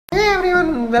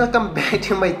welcome back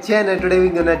to my channel. Today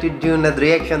we're gonna do another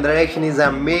reaction. The reaction is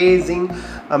amazing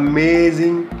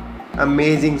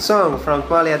song from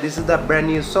Somali. This is the brand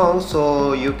new song,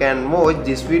 so you can watch.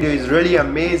 This video is really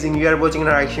amazing. You are watching a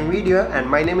reaction video, and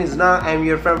my name is Na. I'm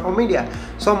your friend from India.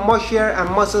 So must share and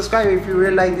must subscribe if you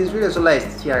really like this video. So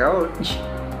let's check out.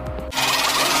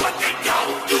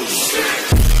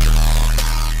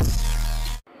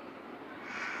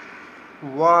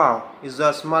 Wow, it's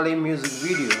a Somali music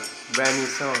video, brand new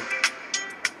song.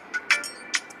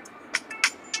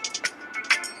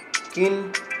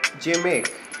 Kiin, Jamac,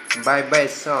 Bye Bye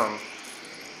song.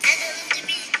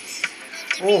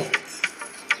 Oh,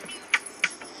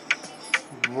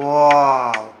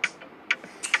 wow,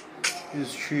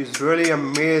 she's really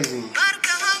amazing.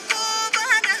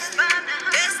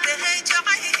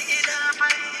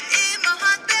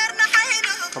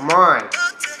 Come on.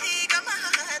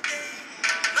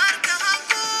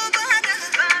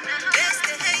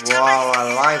 Wow,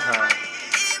 I like her.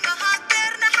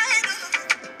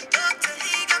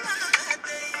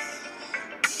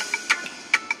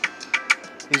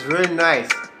 It's really nice.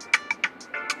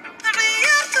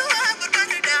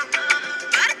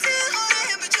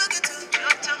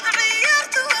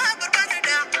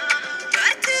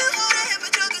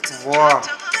 Wow.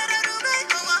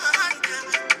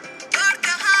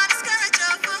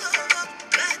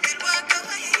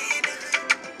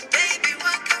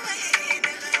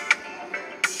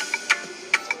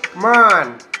 Come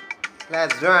on,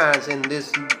 let's dance in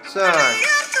this song.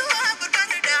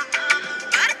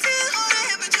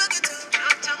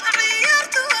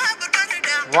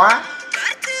 What?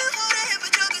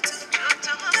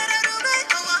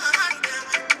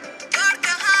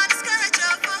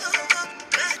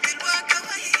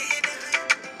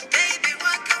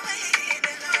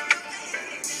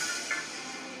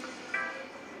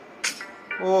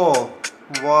 Oh,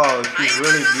 wow, she's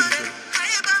really beautiful.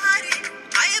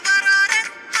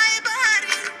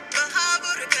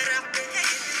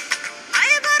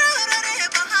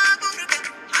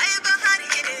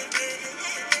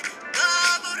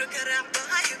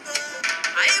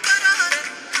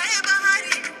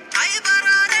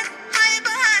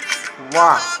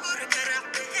 Wow,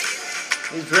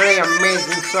 it's really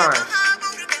amazing song.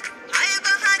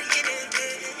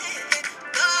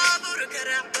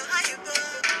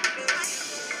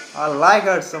 I like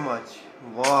her so much.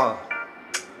 Wow,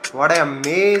 what an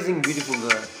amazing, beautiful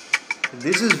girl.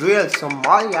 This is real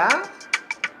Somali, yeah?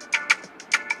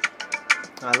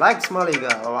 I like Somali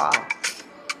girl. Wow.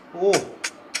 Oh,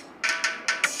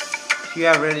 she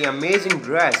have really amazing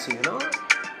dress, you know.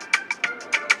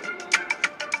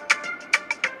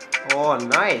 Oh,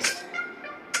 nice.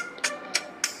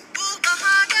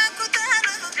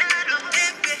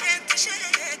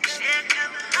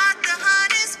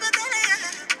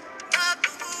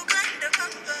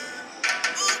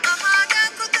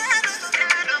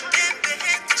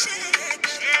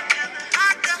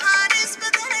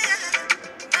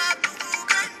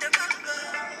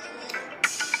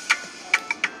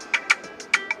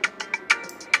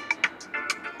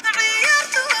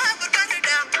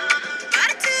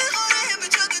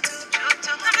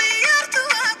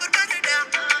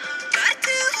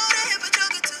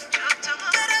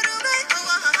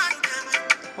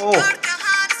 Oh,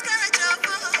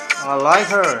 I like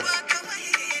her.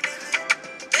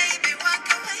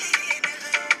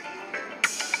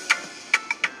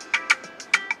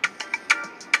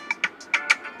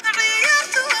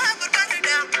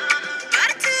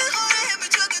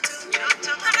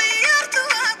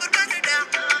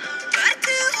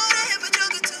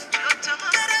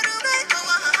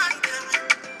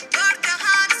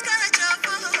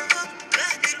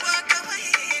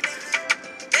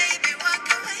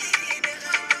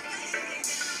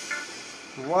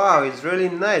 Wow, it's really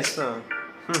nice song.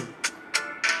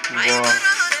 Wow.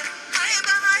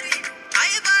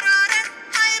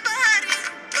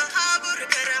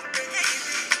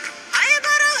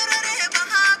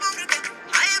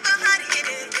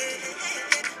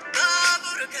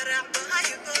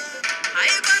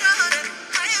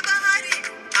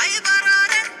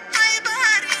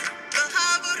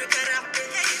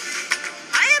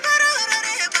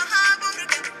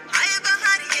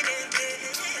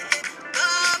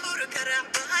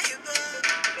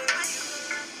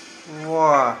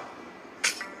 Wow.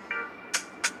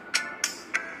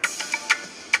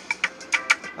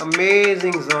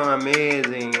 Amazing song,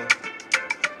 amazing.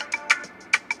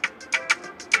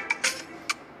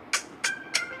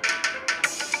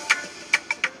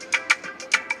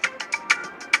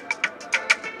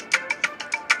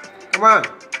 Come on.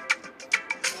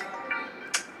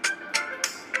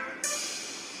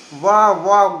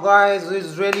 Wow, guys,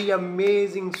 it's really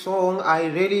amazing song. I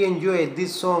really enjoyed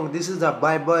this song. This is the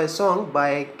Bye Bye song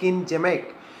by Kiin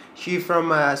Jamac. She from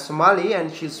Somali,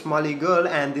 and she's Somali girl,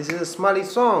 and this is a Somali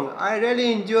song. I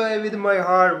really enjoy with my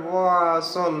heart. Wow,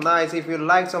 so nice. If you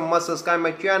like, so must subscribe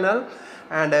my channel,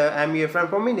 and I'm your friend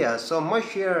from India. So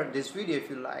must share this video if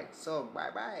you like. So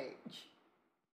bye bye.